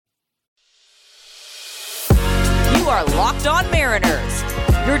are Locked On Mariners,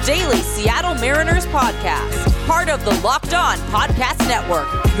 your daily Seattle Mariners podcast. Part of the Locked On Podcast Network,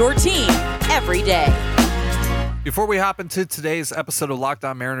 your team every day. Before we hop into today's episode of Locked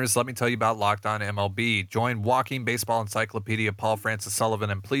On Mariners, let me tell you about Locked On MLB. Join walking baseball encyclopedia Paul Francis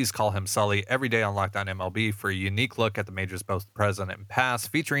Sullivan, and please call him Sully, every day on Locked On MLB for a unique look at the majors, both present and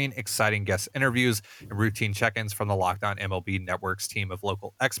past, featuring exciting guest interviews and routine check-ins from the Locked On MLB Network's team of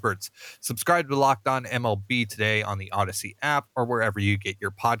local experts. Subscribe to Locked On MLB today on the Odyssey app or wherever you get your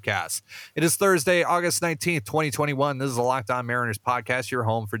podcasts. It is Thursday, August 19th, 2021. This is the Locked On Mariners podcast, your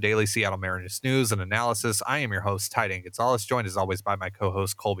home for daily Seattle Mariners news and analysis. I am your host, Ty Dane Gonzalez, joined as always by my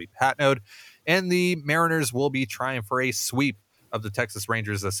co-host Colby Patnode, and the Mariners will be trying for a sweep of the Texas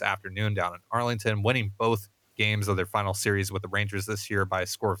Rangers this afternoon down in Arlington, winning both games of their final series with the Rangers this year by a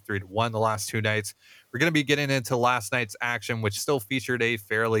score of 3-1 the last two nights. We're going to be getting into last night's action, which still featured a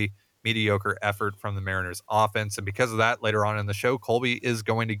fairly mediocre effort from the Mariners offense, and because of that, later on in the show, Colby is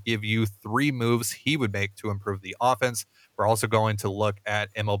going to give you 3 moves he would make to improve the offense. We're also going to look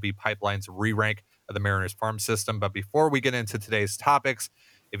at MLB Pipeline's re-rank of the Mariners farm system. But before we get into today's topics,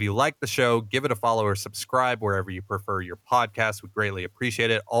 if you like the show, give it a follow or subscribe wherever you prefer your podcast. We'd greatly appreciate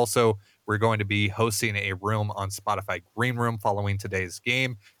it. Also, we're going to be hosting a room on Spotify Green Room following today's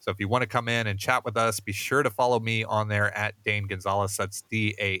game. So if you want to come in and chat with us, be sure to follow me on there at Dane Gonzalez. That's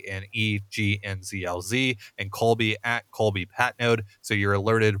DaneGnzlz, and Colby at Colby Patnode. So you're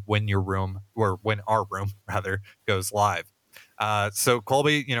alerted when your room, or when our room rather, goes live. So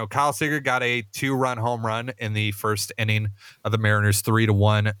Colby, Kyle Seager got a 2-run home run in the first inning of the Mariners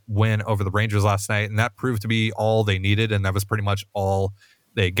 3-1 win over the Rangers last night, and that proved to be all they needed, and that was pretty much all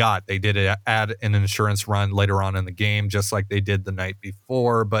they got. They did add an insurance run later on in the game, just like they did the night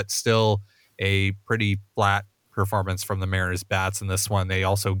before, but still a pretty flat performance from the Mariners bats in this one. They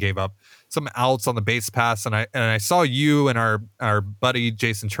also gave up some outs on the base pass, and I saw you and our buddy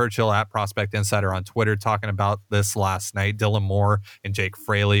Jason Churchill at Prospect Insider on Twitter talking about this last night. Dylan Moore and Jake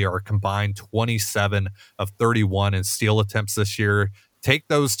Fraley are combined 27 of 31 in steal attempts this year. Take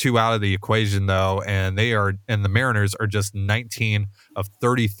those two out of the equation though, and the Mariners are just 19 of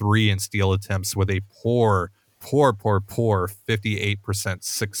 33 in steal attempts with a poor 58%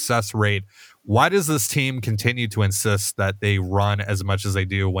 success rate. Why does this team continue to insist that they run as much as they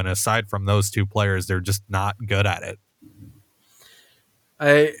do when, aside from those two players, they're just not good at it?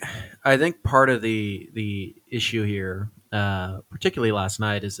 I think part of the issue here, particularly last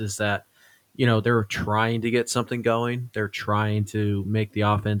night, is that they're trying to get something going. They're trying to make the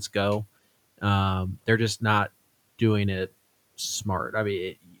offense go. They're just not doing it smart. I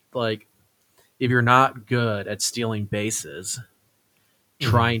mean, if you're not good at stealing bases,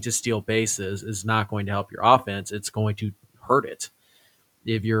 trying to steal bases is not going to help your offense. It's going to hurt it.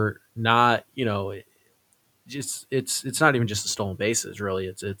 If you're not, it's not even just the stolen bases, really.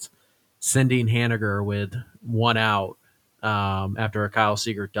 It's sending Haniger with 1 out after a Kyle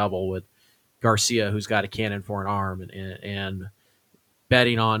Seager double with Garcia, who's got a cannon for an arm, and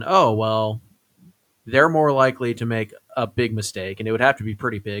betting on, they're more likely to make a big mistake, and it would have to be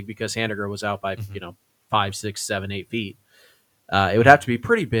pretty big because Haniger was out by 5, 6, 7, 8 feet. It would have to be a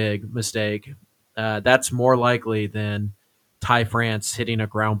pretty big mistake. That's more likely than Ty France hitting a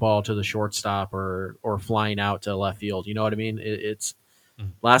ground ball to the shortstop or flying out to left field. You know what I mean?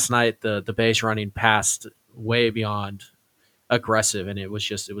 Last night the base running passed way beyond aggressive, and it was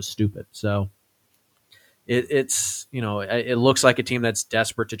stupid. So it looks like a team that's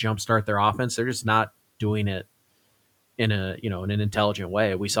desperate to jumpstart their offense. They're just not doing it in an intelligent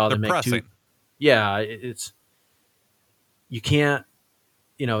way. We saw them make pressing. You can't,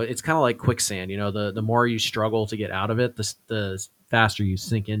 it's kind of like quicksand. The more you struggle to get out of it, the faster you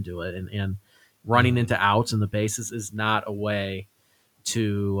sink into it. And running into outs in the bases is not a way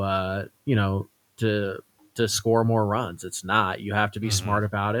to score more runs. It's not. You have to be smart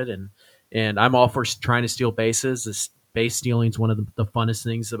about it. And I'm all for trying to steal bases. This base stealing is one of the funnest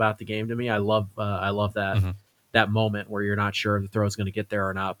things about the game to me. I love that that moment where you're not sure if the throw is going to get there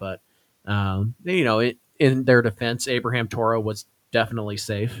or not. But in their defense, Abraham Toro was definitely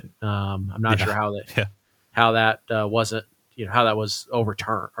safe. I'm not sure how that wasn't, how that was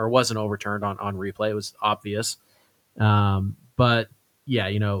overturned or wasn't overturned on replay. It was obvious. But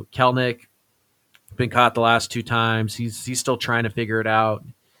yeah, Kelenic been caught the last 2 times. He's still trying to figure it out.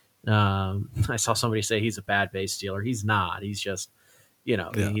 I saw somebody say he's a bad base stealer. He's not. He's just,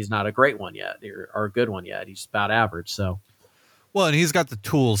 he's not a great one yet or a good one yet. He's about average. So. Well, and he's got the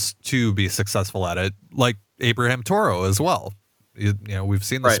tools to be successful at it, like Abraham Toro as well. We've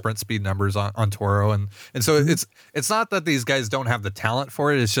seen the sprint speed numbers on Toro, and so it's not that these guys don't have the talent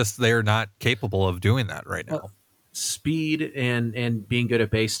for it. It's just they're not capable of doing that right now. speed and being good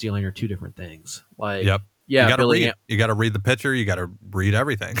at base stealing are two different things. Like, Yep. yeah, You got to Billy. read. You got to read the pitcher. You got to read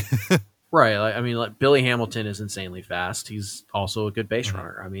everything. Right. Like, I mean, like Billy Hamilton is insanely fast. He's also a good base Mhm.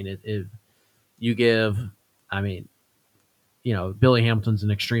 runner. I mean, if you give, I mean, Billy Hamilton's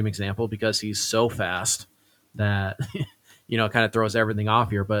an extreme example because he's so fast that it kind of throws everything off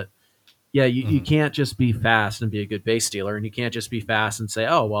here. But yeah, you Mhm. can't just be fast and be a good base stealer, and you can't just be fast and say,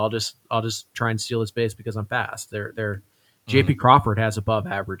 oh well, I'll just try and steal this base because I'm fast. JP Mhm. Crawford has above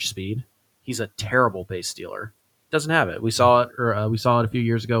average speed. He's a terrible base stealer. Doesn't have it. We saw it, or we saw it a few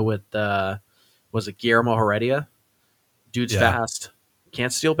years ago with was it Guillermo Heredia? Dude's Yeah. fast,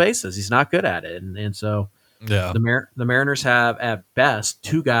 can't steal bases. He's not good at it, and so Yeah. the Mariners have at best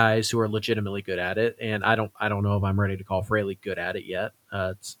two guys who are legitimately good at it, and I don't know if I'm ready to call Fraley good at it yet.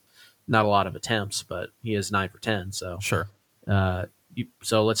 It's not a lot of attempts, but he is 9 for 10. So, Sure.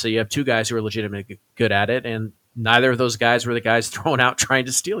 so let's say you have two guys who are legitimately good at it, and neither of those guys were the guys thrown out trying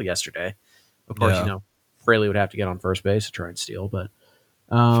to steal yesterday. Of course, Yeah. Fraley would have to get on first base to try and steal, but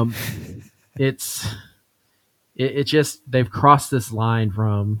um, it's it just they've crossed this line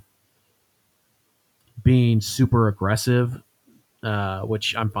from being super aggressive,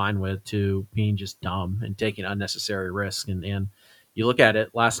 which I'm fine with, to being just dumb and taking unnecessary risk. And you look at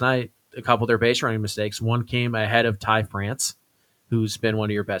it last night, a couple of their base running mistakes. One came ahead of Ty France, who's been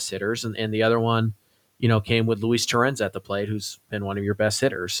one of your best hitters, and the other one, came with Luis Torrens at the plate, who's been one of your best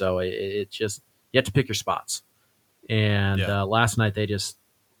hitters. So it just you have to pick your spots. And Yeah. last night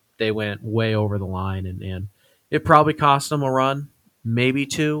they went way over the line, and it probably cost them a run, maybe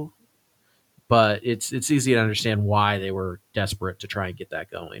two, but it's easy to understand why they were desperate to try and get that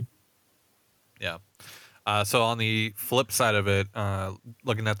going. Yeah. So on the flip side of it,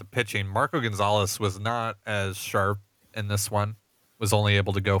 looking at the pitching, Marco Gonzalez was not as sharp in this one. Was only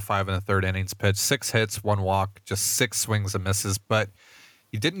able to go 5 1/3 innings pitched, 6 hits, 1 walk, just 6 swings and misses. But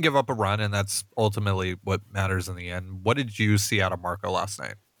he didn't give up a run, and that's ultimately what matters in the end. What did you see out of Marco last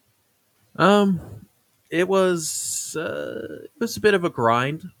night? It was a bit of a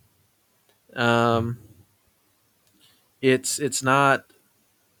grind. It's not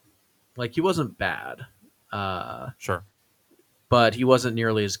like he wasn't bad, Sure. but he wasn't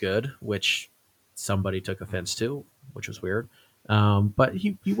nearly as good, which somebody took offense to, which was weird. But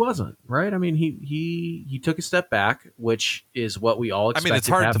he wasn't, right. I mean, he took a step back, which is what we all I expected. mean, it's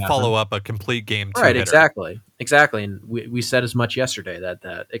hard to happen. follow up a complete game Right, two-hitter. exactly. And we said as much yesterday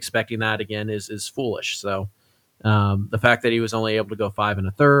that expecting that again is foolish. So the fact that he was only able to go 5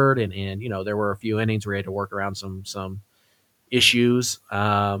 1/3, and there were a few innings where he had to work around some issues.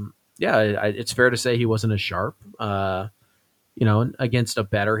 It's fair to say he wasn't as sharp. Against a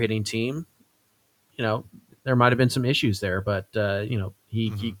better hitting team, there might have been some issues there, but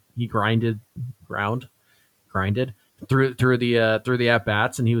he grinded through the at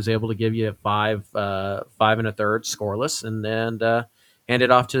bats, and he was able to give you 5 1/3 scoreless, and hand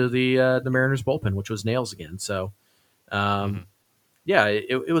it off to the Mariners bullpen, which was nails again. So,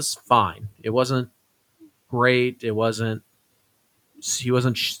 it was fine. It wasn't great. He wasn't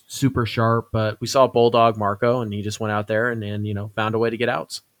super sharp, but we saw Bulldog Marco, and he just went out there and found a way to get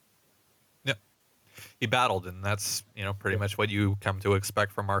outs. Yep. He battled, and that's pretty much what you come to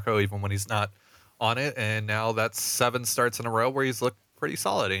expect from Marco, even when he's not on it. And now that's 7 starts in a row where he's looked pretty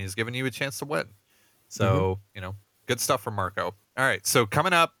solid, and he's giving you a chance to win. So good stuff from Marco. All right, so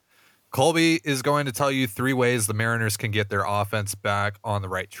coming up, Colby is going to tell you 3 ways the Mariners can get their offense back on the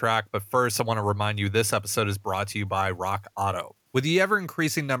right track. But first, I want to remind you this episode is brought to you by Rock Auto. With the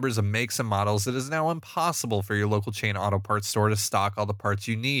ever-increasing numbers of makes and models, it is now impossible for your local chain auto parts store to stock all the parts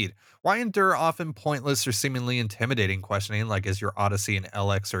you need. Why endure often pointless or seemingly intimidating questioning like is your Odyssey an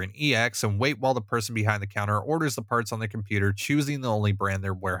LX or an EX, and wait while the person behind the counter orders the parts on the computer, choosing the only brand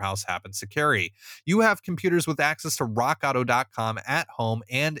their warehouse happens to carry? You have computers with access to rockauto.com at home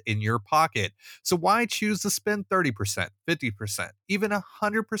and in your pocket. So why choose to spend 30%, 50%, even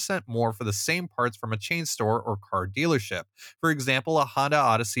 100% more for the same parts from a chain store or car dealership? For example, a Honda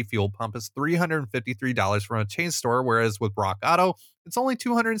Odyssey fuel pump is $353 from a chain store, whereas with Rock Auto, it's only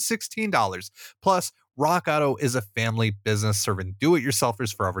 $216. Plus, Rock Auto is a family business serving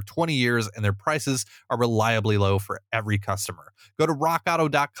do-it-yourselfers for over 20 years, and their prices are reliably low for every customer. Go to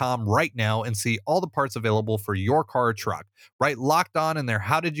rockauto.com right now and see all the parts available for your car or truck. Write Locked On in their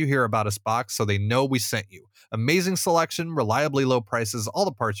How Did You Hear About Us box so they know we sent you. Amazing selection, reliably low prices, all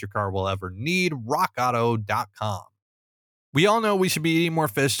the parts your car will ever need. rockauto.com. We all know we should be eating more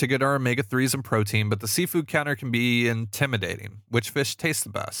fish to get our omega-3s and protein, but the seafood counter can be intimidating. Which fish tastes the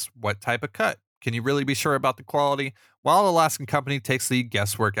best? What type of cut? Can you really be sure about the quality? Wild Alaskan Company takes the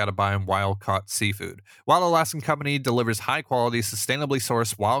guesswork out of buying wild-caught seafood. Wild Alaskan Company delivers high-quality, sustainably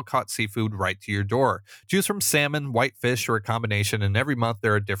sourced wild-caught seafood right to your door. Choose from salmon, whitefish, or a combination, and every month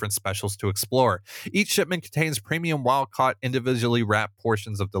there are different specials to explore. Each shipment contains premium wild-caught, individually wrapped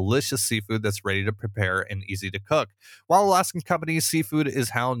portions of delicious seafood that's ready to prepare and easy to cook. Wild Alaskan Company's seafood is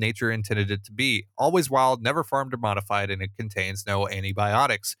how nature intended it to be. Always wild, never farmed or modified, and it contains no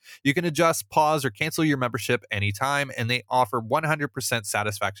antibiotics. You can adjust, pause, or cancel your membership anytime, and they offer 100%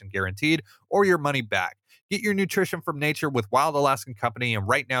 satisfaction guaranteed or your money back. Get your nutrition from nature with Wild Alaskan Company, and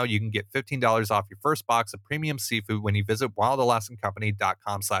right now you can get $15 off your first box of premium seafood when you visit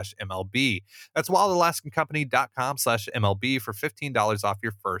wildalaskancompany.com/MLB. That's wildalaskancompany.com/MLB for $15 off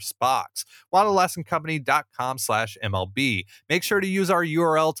your first box. wildalaskancompany.com/MLB. Make sure to use our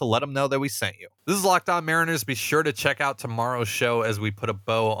URL to let them know that we sent you. This is Locked On Mariners. Be sure to check out tomorrow's show as we put a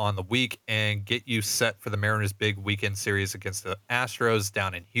bow on the week and get you set for the Mariners' big weekend series against the Astros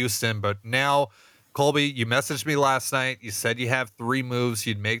down in Houston. But now, Colby, you messaged me last night. You said you have 3 moves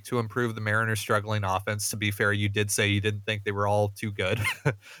you'd make to improve the Mariners' struggling offense. To be fair, you did say you didn't think they were all too good.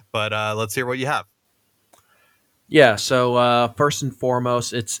 But let's hear what you have. Yeah, so first and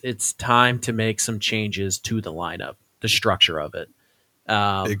foremost, it's time to make some changes to the lineup, the structure of it.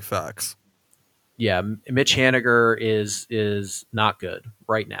 Big facts. Yeah, Mitch Haniger is not good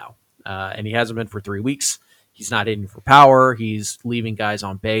right now, and he hasn't been for 3 weeks. He's not hitting for power. He's leaving guys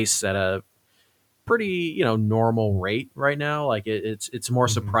on base at a pretty normal rate right now. Like it's more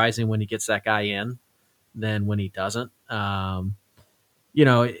surprising when he gets that guy in than when he doesn't.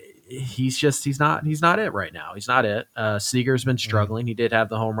 He's not it right now. He's not it. Seager's been struggling. He did have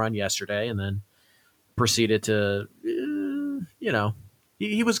the home run yesterday, and then proceeded to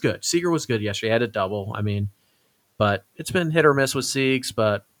he was good. Seager was good yesterday. He had a double. I mean, but it's been hit or miss with Siegs,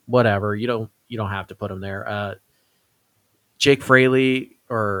 but whatever. You don't have to put him there. Jake Fraley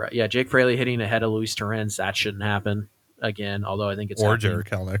hitting ahead of Luis Torrens, that shouldn't happen again, although I think it's or happening. Jared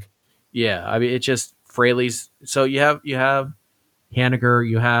Kelenic. Yeah, I mean, it just Fraley's. So you have Haniger,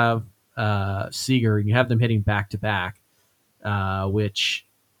 you have Seager, and you have them hitting back to back, which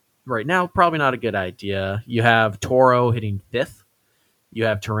right now probably not a good idea. You have Toro hitting 5th. You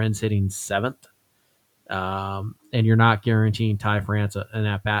have Torrens hitting 7th, and you're not guaranteeing Ty France an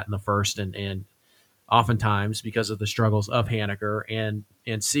at bat in the first, and oftentimes because of the struggles of Haniger and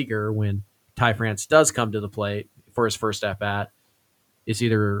Seager, when Ty France does come to the plate for his first at bat, it's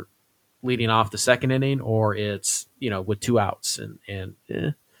either leading off the second inning or it's with 2 outs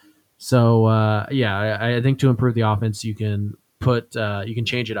So I think to improve the offense, you can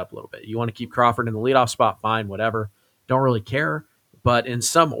change it up a little bit. You want to keep Crawford in the leadoff spot, fine, whatever. Don't really care. But in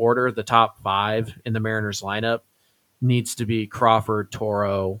some order, the top 5 in the Mariners lineup needs to be Crawford,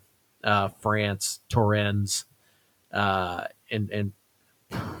 Toro, France, Torrens, and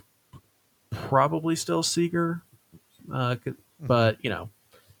probably still Seager. But you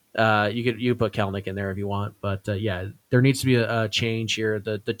could put Kelenic in there if you want. But there needs to be a change here.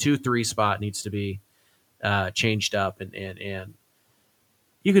 The 2-3 spot needs to be changed up, and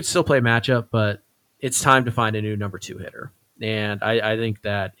you could still play matchup, but it's time to find a new number 2 hitter. And I think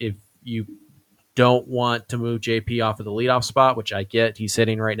that if you don't want to move JP off of the leadoff spot, which I get he's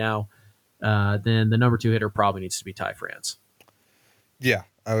hitting right now, then the number 2 hitter probably needs to be Ty France. Yeah,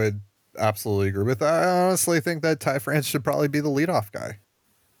 I would absolutely agree with that. I honestly think that Ty France should probably be the leadoff guy.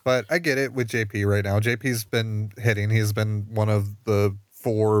 But I get it with JP right now. JP's been hitting. He's been one of the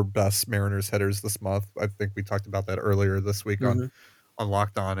 4 best Mariners hitters this month. I think we talked about that earlier this week on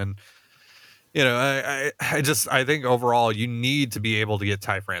Locked On. And I think overall you need to be able to get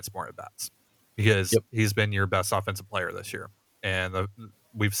Ty France more at bats because he's been your best offensive player this year. And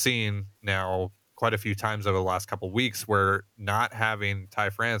we've seen now quite a few times over the last couple of weeks where not having Ty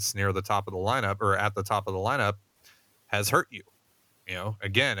France near the top of the lineup or at the top of the lineup has hurt you.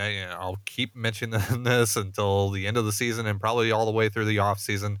 Again, I'll keep mentioning this until the end of the season and probably all the way through the off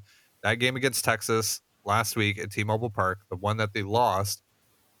season. That game against Texas last week at T-Mobile Park, the one that they lost,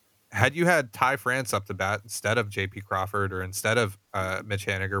 had you had Ty France up to bat instead of JP Crawford or instead of Mitch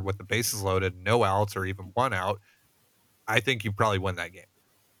Haniger with the bases loaded, no outs or even 1 out, I think you probably win that game.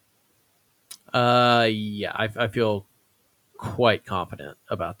 I feel quite confident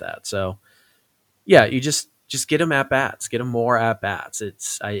about that. So, yeah, you just get him at bats, get him more at bats.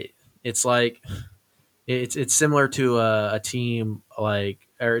 It's similar to a team or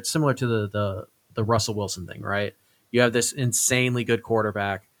it's similar to the Russell Wilson thing, right? You have this insanely good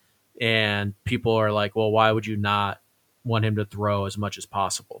quarterback, and people are like, well, why would you not want him to throw as much as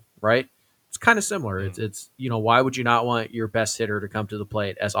possible, right? It's kind of similar. It's why would you not want your best hitter to come to the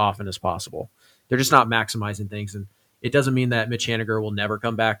plate as often as possible? They're just not maximizing things. And It doesn't mean that Mitch Haniger will never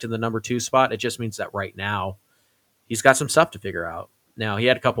come back to the number 2 spot. It just means that right now he's got some stuff to figure out. Now, he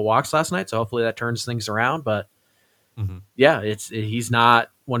had a couple walks last night, so hopefully that turns things around. But yeah, he's not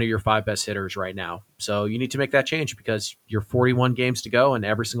one of your 5 best hitters right now. So you need to make that change because you're 41 games to go and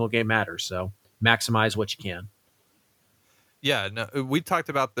every single game matters. So maximize what you can. Yeah, no, we talked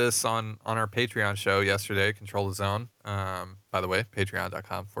about this on our Patreon show yesterday, Control the Zone. By the way,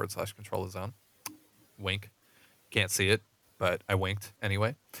 patreon.com/Control the Zone. Wink. Can't see it, but I winked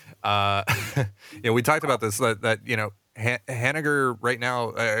anyway. We talked about this, that Haniger right now,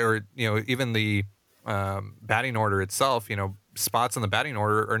 or even the batting order itself, spots in the batting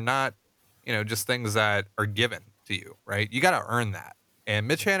order are not, just things that are given to you, right? You got to earn that. And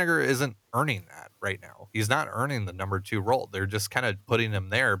Mitch Haniger isn't earning that right now. He's not earning the number 2 role. They're just kind of putting him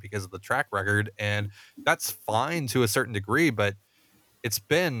there because of the track record. And that's fine to a certain degree, but it's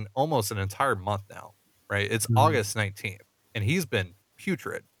been almost an entire month now, right? It's August 19th, and he's been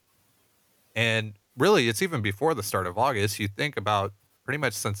putrid. And really, it's even before the start of August. You think about pretty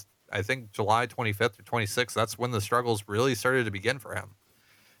much since, I think, July 25th or 26th, that's when the struggles really started to begin for him.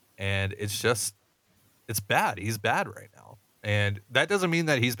 And it's bad. He's bad right now. And that doesn't mean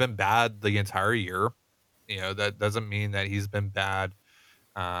that he's been bad the entire year. That doesn't mean that he's been bad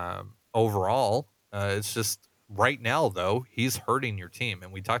overall. It's just right now, though, he's hurting your team.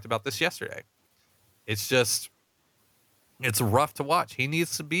 And we talked about this yesterday. It's rough to watch. He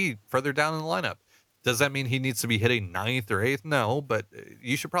needs to be further down in the lineup. Does that mean he needs to be hitting 9th or 8th? No, but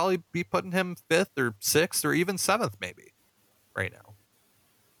you should probably be putting him 5th or 6th or even 7th maybe right now.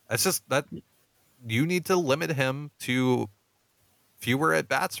 That's just that you need to limit him to fewer at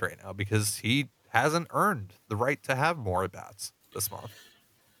bats right now because he hasn't earned the right to have more at bats this month.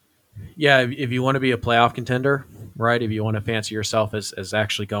 Yeah, if you want to be a playoff contender, right? If you want to fancy yourself as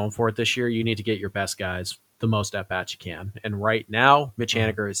actually going for it this year, you need to get your best guys the most at bats you can. And right now, Mitch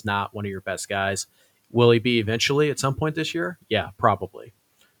Haniger is not one of your best guys. Will he be eventually at some point this year? Yeah, probably.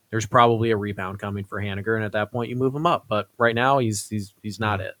 There's probably a rebound coming for Haniger, and at that point you move him up. But right now he's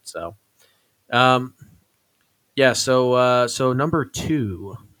not it. So, so number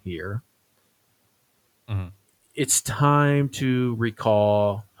 2 here. It's time to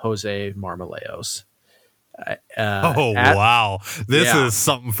recall Jose Marmoleos. Wow. This is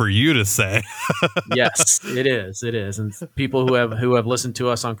something for you to say. Yes, it is. It is. And people who have listened to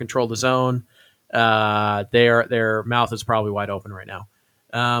us on Control the Zone, their mouth is probably wide open right now.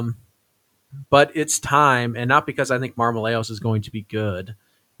 But it's time, and not because I think Marmoleos is going to be good,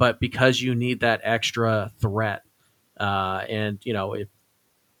 but because you need that extra threat. If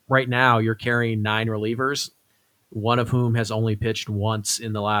right now you're carrying 9 relievers, one of whom has only pitched once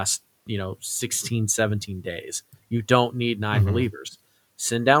in the last 16, 17 days. You don't need 9 relievers.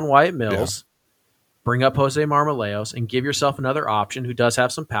 Send down Wyatt Mills, bring up Jose Marmoleos, and give yourself another option who does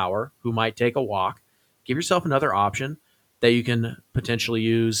have some power, who might take a walk. Give yourself another option that you can potentially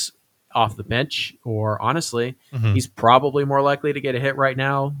use off the bench, or honestly, he's probably more likely to get a hit right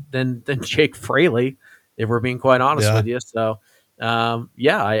now than Jake Fraley, if we're being quite honest with you. So,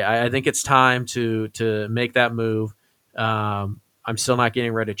 I think it's time to make that move. I'm still not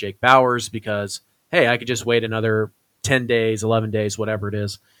getting rid of Jake Bauers because, hey, I could just wait another 10 days, 11 days, whatever it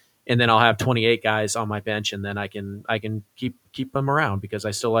is, and then I'll have 28 guys on my bench, and then I can keep them around because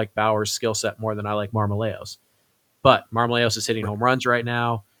I still like Bauers' skill set more than I like Marmoleos. But Marmoleos is hitting home runs right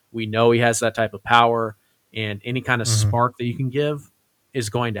now. We know he has that type of power, and any kind of spark that you can give is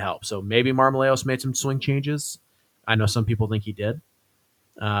going to help. So maybe Marmoleos made some swing changes. I know some people think he did.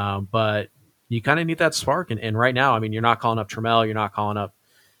 But you kind of need that spark. And right now, I mean, you're not calling up Trammell. You're not calling up,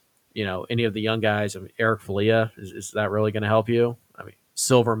 any of the young guys. I mean, Eric Falia, is that really going to help you? I mean,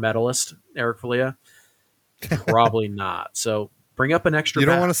 silver medalist Eric Falia? Probably not. So bring up an extra You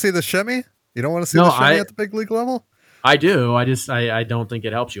don't bat. want to see the shimmy? You don't want to see the shimmy at the big league level? I do. I don't think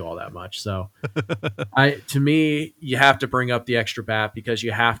it helps you all that much. So to me, you have to bring up the extra bat because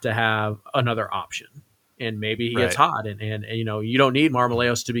you have to have another option. And maybe he gets hot and you don't need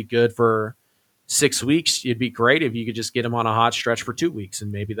Marmoleos to be good for 6 weeks. It'd be great if you could just get him on a hot stretch for 2 weeks,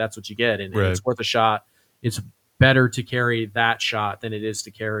 and maybe that's what you get. And it's worth a shot. It's better to carry that shot than it is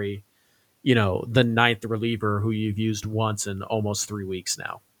to carry, the 9th reliever who you've used once in almost 3 weeks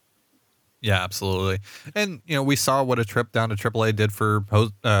now. Yeah, absolutely. And, we saw what a trip down to AAA did for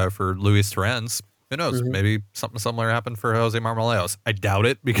Luis Torrens. Who knows? Maybe something similar happened for Jose Marmoleos. I doubt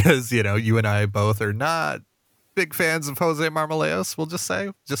it because, you and I both are not big fans of Jose Marmoleos, we'll just say,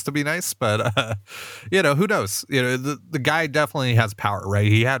 just to be nice. But, who knows? The guy definitely has power, right?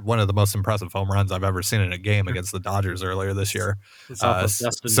 He had one of the most impressive home runs I've ever seen in a game against the Dodgers earlier this year. It's off of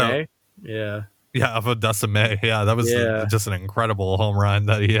Dustin May. Yeah. Yeah, of Odessa May. Yeah, that was just an incredible home run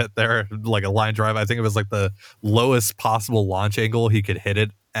that he hit there, like a line drive. I think it was like the lowest possible launch angle he could hit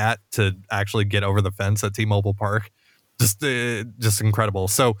it at to actually get over the fence at T-Mobile Park. Just incredible.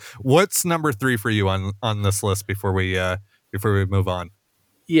 So, what's number 3 for you on this list before we move on?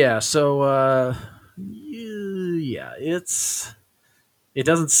 Yeah. So, it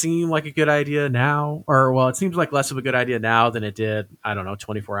doesn't seem like a good idea now, or well, it seems like less of a good idea now than it did, I don't know,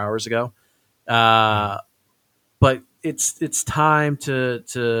 24 hours ago. But it's time to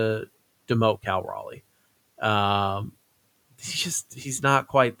demote Cal Raleigh. He's not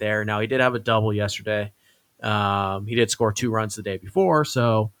quite there now. He did have a double yesterday. He did score 2 runs the day before,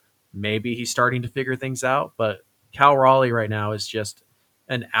 so maybe he's starting to figure things out. But Cal Raleigh right now is just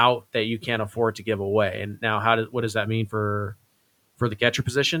an out that you can't afford to give away. And now, what does that mean for the catcher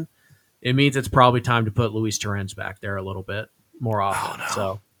position? It means it's probably time to put Luis Torrens back there a little bit more often. Oh, no.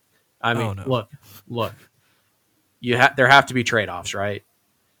 So, I mean, look, there have to be trade-offs, right?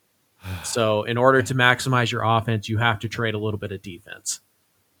 So in order to maximize your offense, you have to trade a little bit of defense.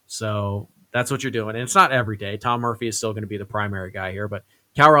 So that's what you're doing. And it's not every day. Tom Murphy is still going to be the primary guy here, but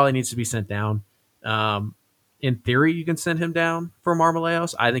Cal Raleigh needs to be sent down. In theory, you can send him down for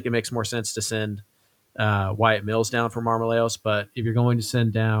Marmoleos. I think it makes more sense to send Wyatt Mills down for Marmoleos. But if you're going to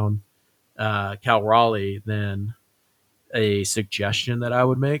send down Cal Raleigh, then a suggestion that I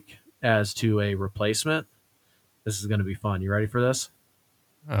would make as to a replacement, this is going to be fun. You ready for this?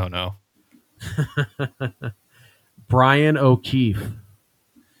 Oh, no. Brian O'Keefe.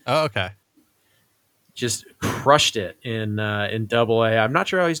 Oh, okay. Just crushed it in Double-A. I'm not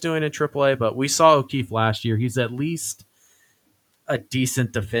sure how he's doing in Triple-A, but we saw O'Keefe last year. He's at least a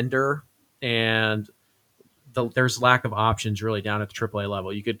decent defender, and there's lack of options really down at the Triple-A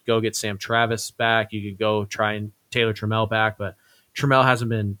level. You could go get Sam Travis back. You could go try and Taylor Trammell back, but Trammell hasn't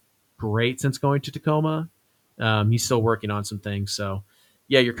been great since going to Tacoma. He's still working on some things, so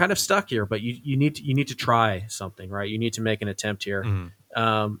yeah, you're kind of stuck here, but you need to try something, right? You need to make an attempt here.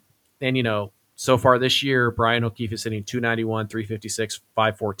 And so far this year, Brian O'Keefe is hitting 291, 356,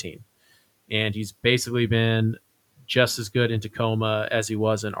 514, and he's basically been just as good in Tacoma as he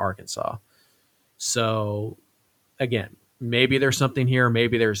was in Arkansas. So again, maybe there's something here,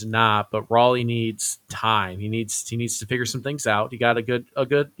 maybe there's not, but Raleigh needs time. He needs to figure some things out. He got a good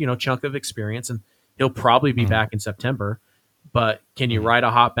chunk of experience, and he'll probably be back in September. But can you ride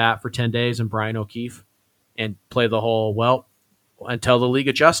a hot bat for 10 days in Brian O'Keefe and play the whole, well, until the league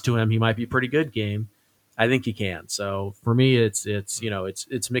adjusts to him, he might be pretty good game? I think he can. So for me, it's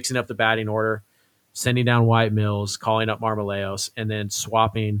mixing up the batting order, sending down Wyatt Mills, calling up Marmoleos, and then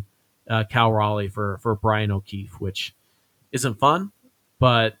swapping Cal Raleigh for Brian O'Keefe, which isn't fun,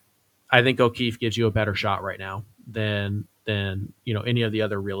 but I think O'Keefe gives you a better shot right now than any of the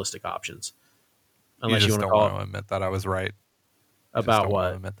other realistic options. Unless you want to admit that I was right. About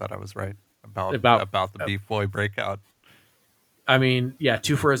what? Admit that I was right about the Beef Boy breakout. I mean, yeah,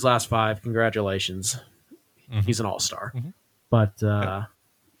 2 for his last 5. Congratulations. He's an all-star. But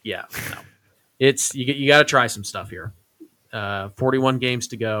yeah, no. It's you got to try some stuff here. 41 games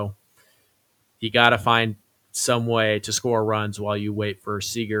to go. You got to find some way to score runs while you wait for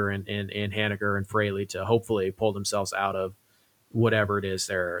Seager and Haniger and Fraley to hopefully pull themselves out of whatever it is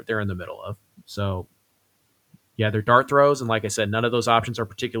they're in the middle of. So yeah, they're dart throws, and like I said, none of those options are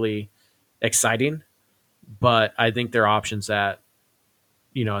particularly exciting, but I think they're options that,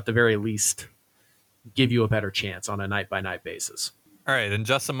 at the very least, give you a better chance on a night-by-night basis. All right, in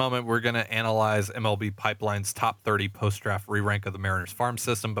just a moment, we're going to analyze MLB Pipeline's top 30 post-draft re-rank of the Mariners farm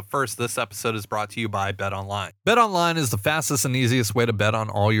system. But first, this episode is brought to you by BetOnline. BetOnline is the fastest and easiest way to bet on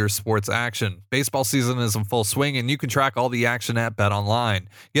all your sports action. Baseball season is in full swing, and you can track all the action at BetOnline.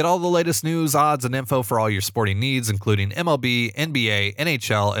 Get all the latest news, odds, and info for all your sporting needs, including MLB, NBA,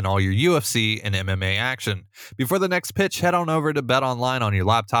 NHL, and all your UFC and MMA action. Before the next pitch, head on over to BetOnline on your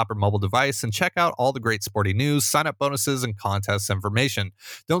laptop or mobile device and check out all the great sporting news, sign-up bonuses, and contest information.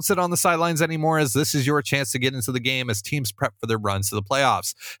 Don't sit on the sidelines anymore, as this is your chance to get into the game as teams prep for their runs to the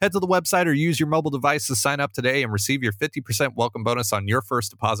playoffs. Head to the website or use your mobile device to sign up today and receive your 50% welcome bonus on your first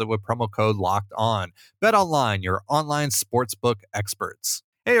deposit with promo code LOCKEDON. BetOnline, your online sportsbook experts.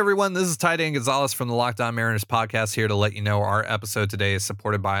 Hey everyone, this is Ty Dan Gonzalez from the Locked On Mariners podcast, here to let you know our episode today is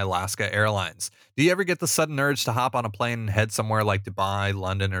supported by Alaska Airlines. Do you ever get the sudden urge to hop on a plane and head somewhere like Dubai,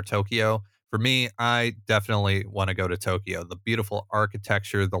 London, or Tokyo? For me, I definitely want to go to Tokyo. The beautiful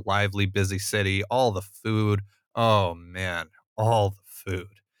architecture, the lively, busy city, all the food. Oh man, all the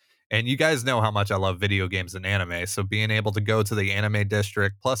food. And you guys know how much I love video games and anime. So being able to go to the anime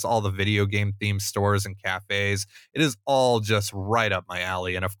district, plus all the video game themed stores and cafes, it is all just right up my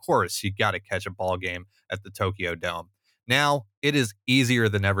alley. And of course, you got to catch a ball game at the Tokyo Dome. Now, it is easier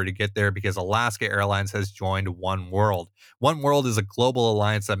than ever to get there because Alaska Airlines has joined One World. One World is a global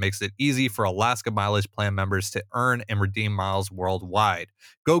alliance that makes it easy for Alaska Mileage Plan members to earn and redeem miles worldwide.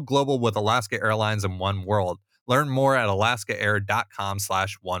 Go global with Alaska Airlines and One World. Learn more at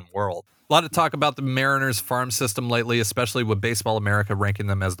alaskaair.com/oneworld. A lot of talk about the Mariners farm system lately, especially with Baseball America ranking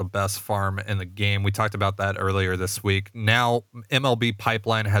them as the best farm in the game. We talked about that earlier this week. Now, MLB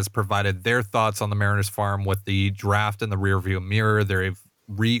Pipeline has provided their thoughts on the Mariners farm with the draft in the rearview mirror. They've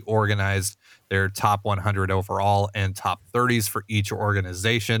reorganized their top 100 overall and top 30s for each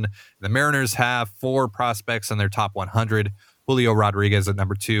organization. The Mariners have 4 prospects in their top 100. Julio Rodriguez at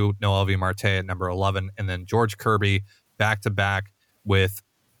number 2, Noelvi Marte at number 11, and then George Kirby back-to-back with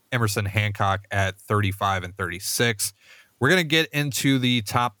Emerson Hancock at 35 and 36. We're going to get into the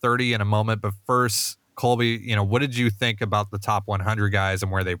top 30 in a moment, but first, Colby, what did you think about the top 100 guys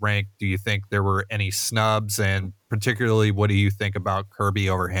and where they rank? Do you think there were any snubs? And particularly, what do you think about Kirby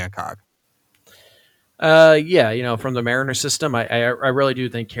over Hancock? Yeah, from the Mariner system, I really do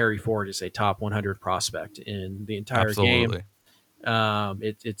think Harry Ford is a top 100 prospect in the entire game.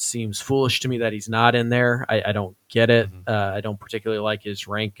 It seems foolish to me that he's not in there. I don't get it. I don't particularly like his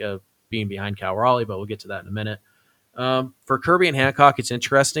rank of being behind Cal Raleigh, but we'll get to that in a minute. For Kirby and Hancock, it's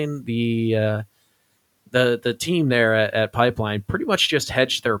interesting. The team there at Pipeline pretty much just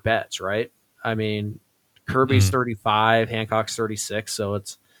hedged their bets, right? I mean, Kirby's 35, Hancock's 36, so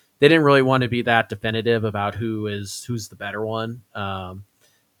they didn't really want to be that definitive about who's the better one. And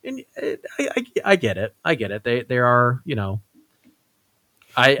I get it. I get it. They are,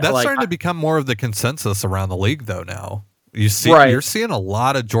 That's starting to become more of the consensus around the league, though. Now you're seeing a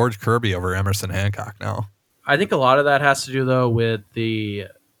lot of George Kirby over Emerson Hancock now. I think a lot of that has to do though with the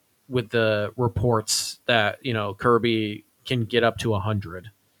reports that Kirby can get up to 100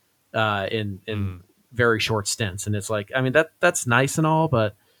 in very short stints, and it's like, I mean, that's nice and all,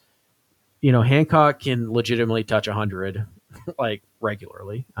 but Hancock can legitimately touch 100 like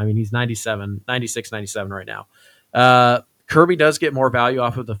regularly. I mean, he's 96, 97 right now. Kirby does get more value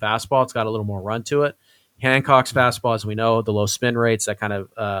off of the fastball. It's got a little more run to it. Hancock's fastball, as we know, the low spin rates, that kind of,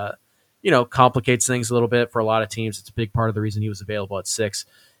 complicates things a little bit for a lot of teams. It's a big part of the reason he was available at 6.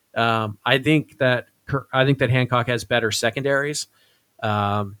 I think that Hancock has better secondaries.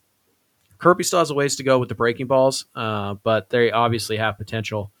 Kirby still has a ways to go with the breaking balls, but they obviously have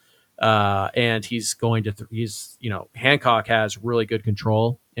potential. And he's going to, Hancock has really good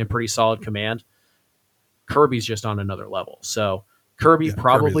control and pretty solid command. Kirby's just on another level. So Kirby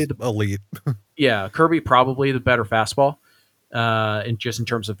probably Kirby's the elite. Kirby probably the better fastball, in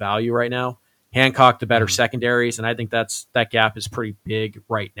terms of value right now. Hancock the better secondaries, and I think that gap is pretty big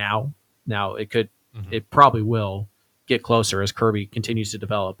right now. Now it probably will get closer as Kirby continues to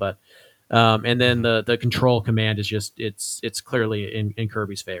develop, but and then the control command is just it's clearly in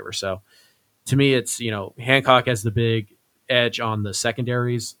Kirby's favor. So to me, it's Hancock has the big edge on the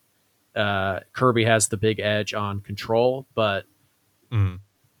secondaries. Kirby has the big edge on control, but the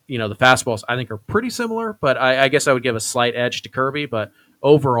fastballs I think are pretty similar, but I guess I would give a slight edge to Kirby. But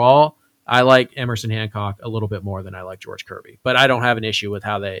overall, I like Emerson Hancock a little bit more than I like George Kirby, but I don't have an issue with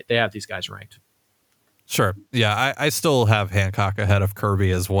how they have these guys ranked. Sure. Yeah, I still have Hancock ahead of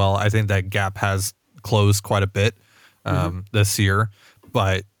Kirby as well. I think that gap has closed quite a bit this year.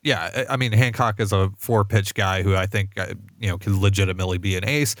 But yeah, I mean, Hancock is a 4-pitch guy who I think, can legitimately be an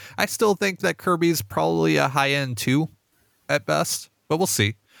ace. I still think that Kirby's probably a high end 2 at best, but we'll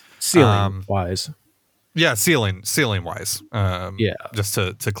see. Ceiling wise. Yeah, ceiling wise. Just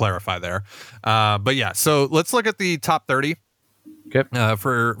to clarify there. But yeah, so let's look at the top 30. Okay.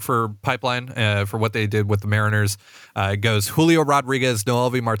 For Pipeline, for what they did with the Mariners. It goes Julio Rodriguez,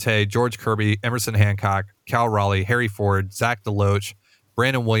 Noelvi Marte, George Kirby, Emerson Hancock, Cal Raleigh, Harry Ford, Zach DeLoach,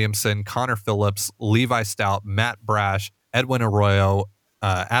 Brandon Williamson, Connor Phillips, Levi Stout, Matt Brash, Edwin Arroyo,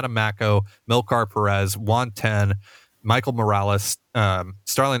 Adam Macko, Milkar Perez, Juan Ten, Michael Morales,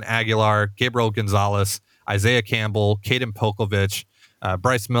 Starlin Aguilar, Gabriel Gonzalez, Isaiah Campbell, Caden Polkovich,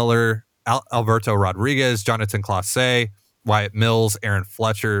 Bryce Miller, Alberto Rodriguez, Jonathan Clase, Wyatt Mills, Aaron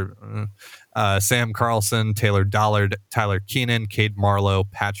Fletcher, Sam Carlson, Taylor Dollard, Tyler Keenan, Cade Marlowe,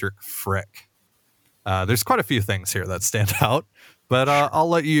 Patrick Frick. There's quite a few things here that stand out, but I'll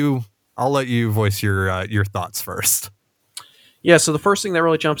let you voice your thoughts first. Yeah, so the first thing that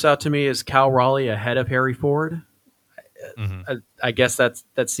really jumps out to me is Cal Raleigh ahead of Harry Ford. I guess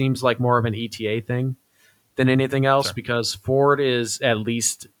that seems like more of an ETA thing than anything else, because Ford is at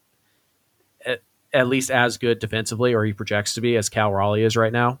least at least as good defensively, or he projects to be, as Cal Raleigh is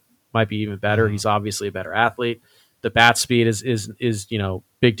right now. Might be even better. He's obviously a better athlete. The bat speed is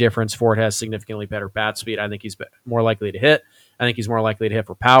big difference. Ford has significantly better bat speed. I think he's more likely to hit. I think he's more likely to hit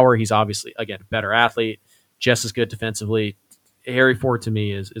for power. He's obviously, again, a better athlete, just as good defensively. Harry Ford to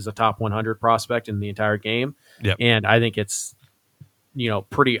me is a top 100 prospect in the entire game. Yep. And I think it's,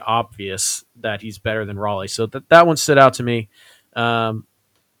 pretty obvious that he's better than Raleigh. So that one stood out to me.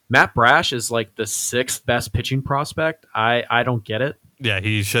 Matt Brash is like the 6th best pitching prospect. I don't get it. Yeah,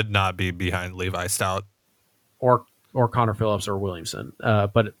 he should not be behind Levi Stout or Connor Phillips or Williamson,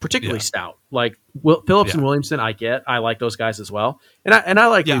 but particularly Stout. Like Phillips and Williamson, I get. I like those guys as well, and I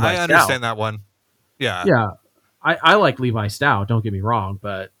like. Yeah, Levi I understand that one. Yeah, yeah, I like Levi Stout. Don't get me wrong,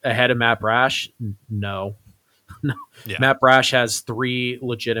 but ahead of Matt Brash, no. Yeah. Matt Brash has 3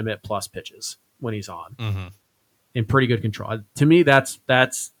 legitimate plus pitches when he's on, in pretty good control. To me, that's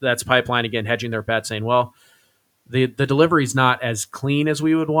Pipeline again hedging their bet, saying, well, the delivery is not as clean as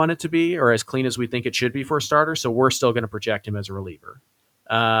we would want it to be, or as clean as we think it should be for a starter. So we're still going to project him as a reliever.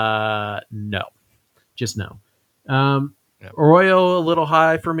 No, just no. Arroyo a little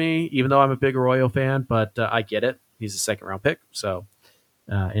high for me, even though I'm a big Arroyo fan, but I get it. He's a 2nd round pick, so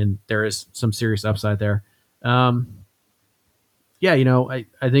and there is some serious upside there. I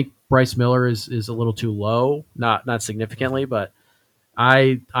think Bryce Miller is a little too low, not significantly, but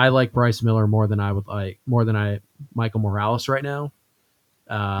I like Bryce Miller more than Michael Morales right now,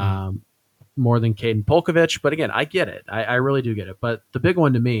 more than Caden Polkovich. But again, I get it. I really do get it. But the big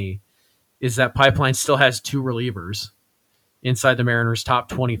one to me is that Pipeline still has 2 relievers inside the Mariners' top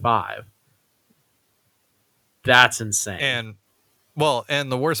 25. That's insane.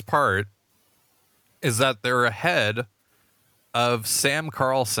 And the worst part is that they're ahead of Sam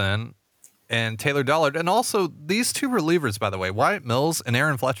Carlson and Taylor Dollard. And also these 2 relievers, by the way, Wyatt Mills and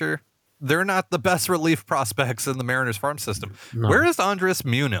Aaron Fletcher, they're not the best relief prospects in the Mariners farm system. No. Where is Andres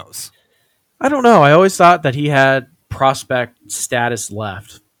Munoz? I don't know. I always thought that he had prospect status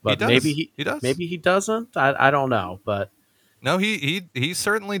left, but maybe he does. Maybe he doesn't. I don't know, but no, he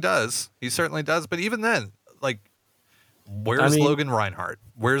certainly does. He certainly does. But even then, like, where's Logan Reinhart?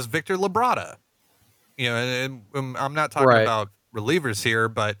 Where's Victor Labrada? And I'm not talking about relievers here,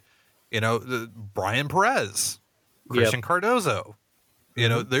 but Brian Perez, Christian Cardozo.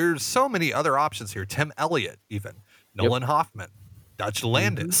 There's so many other options here. Tim Elliott, even Nolan Hoffman, Dutch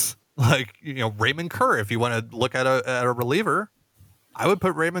Landis, like Raymond Kerr. If you want to look at a reliever, I would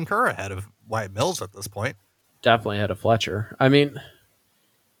put Raymond Kerr ahead of Wyatt Mills at this point. Definitely ahead of Fletcher. I mean,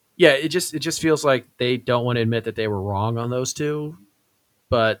 yeah, it just feels like they don't want to admit that they were wrong on those 2,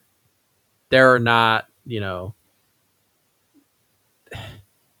 but there are not.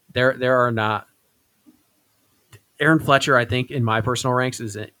 There are not. Aaron Fletcher, I think, in my personal ranks,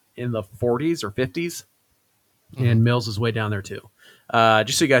 is in the 40s or 50s, and Mills is way down there too.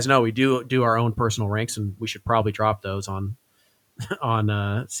 Just so you guys know, we do our own personal ranks, and we should probably drop those on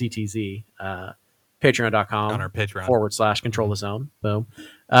CTZ, patreon.com on our Patreon /control the zone. Boom.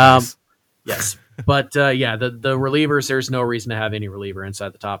 Nice. Yes. But the relievers, there's no reason to have any reliever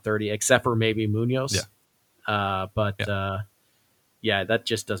inside the top 30 except for maybe Munoz. Yeah. That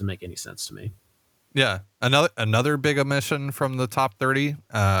just doesn't make any sense to me. Yeah. Another big omission from the top 30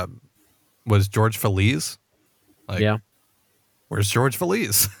 was George Feliz. Where's George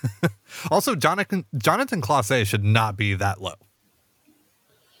Feliz? Also, Jonathan Clase should not be that low.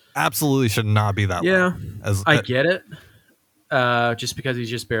 Absolutely should not be that low. Yeah, I get it. Just because he's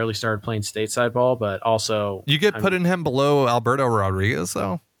just barely started playing stateside ball, but also you get putting him below Alberto Rodriguez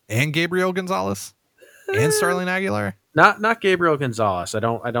though, and Gabriel Gonzalez, and Starlin Aguilar. Not Gabriel Gonzalez. I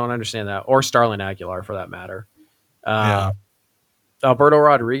don't understand that, or Starlin Aguilar for that matter. Alberto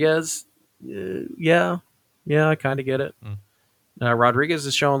Rodriguez. Yeah, I kind of get it. Rodriguez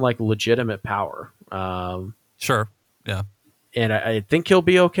is showing like legitimate power. Sure. Yeah. And I think he'll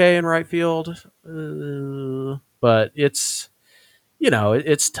be okay in right field, but it's.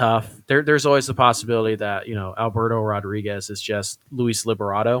 It's tough. There's always the possibility that, Alberto Rodriguez is just Luis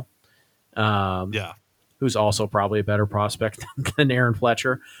Liberato. Who's also probably a better prospect than Aaron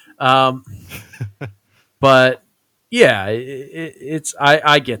Fletcher. But yeah,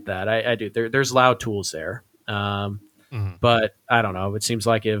 I get that. I do. There's loud tools there. But I don't know. It seems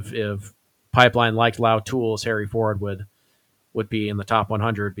like if Pipeline liked loud tools, Harry Ford would be in the top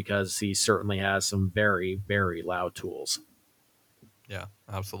 100 because he certainly has some very, very loud tools. Yeah,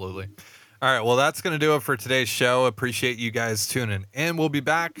 absolutely. All right, well, that's going to do it for today's show. Appreciate you guys tuning in. We'll be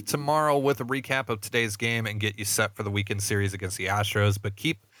back tomorrow with a recap of today's game and get you set for the weekend series against the Astros. But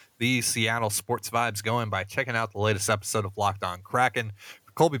keep the Seattle sports vibes going by checking out the latest episode of Locked On Kraken.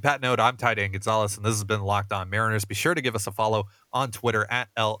 Colby Patnode, I'm Ty Dan Gonzalez, and this has been Locked On Mariners. Be sure to give us a follow on Twitter at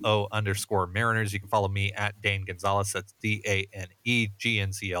LO_Mariners. You can follow me at Dane Gonzalez, that's DANEGNZLZ,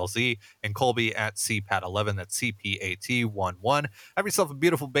 and Colby at CPAT11, that's CPAT11. Have yourself a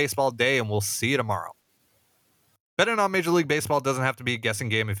beautiful baseball day, and we'll see you tomorrow. Betting on Major League Baseball doesn't have to be a guessing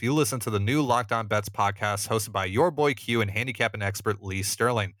game if you listen to the new Locked On Bets podcast hosted by your boy Q and handicapping expert Lee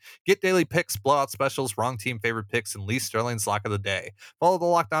Sterling. Get daily picks, blowout specials, wrong team favorite picks, and Lee Sterling's lock of the day. Follow the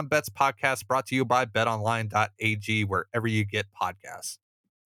Locked On Bets podcast brought to you by BetOnline.ag wherever you get podcasts.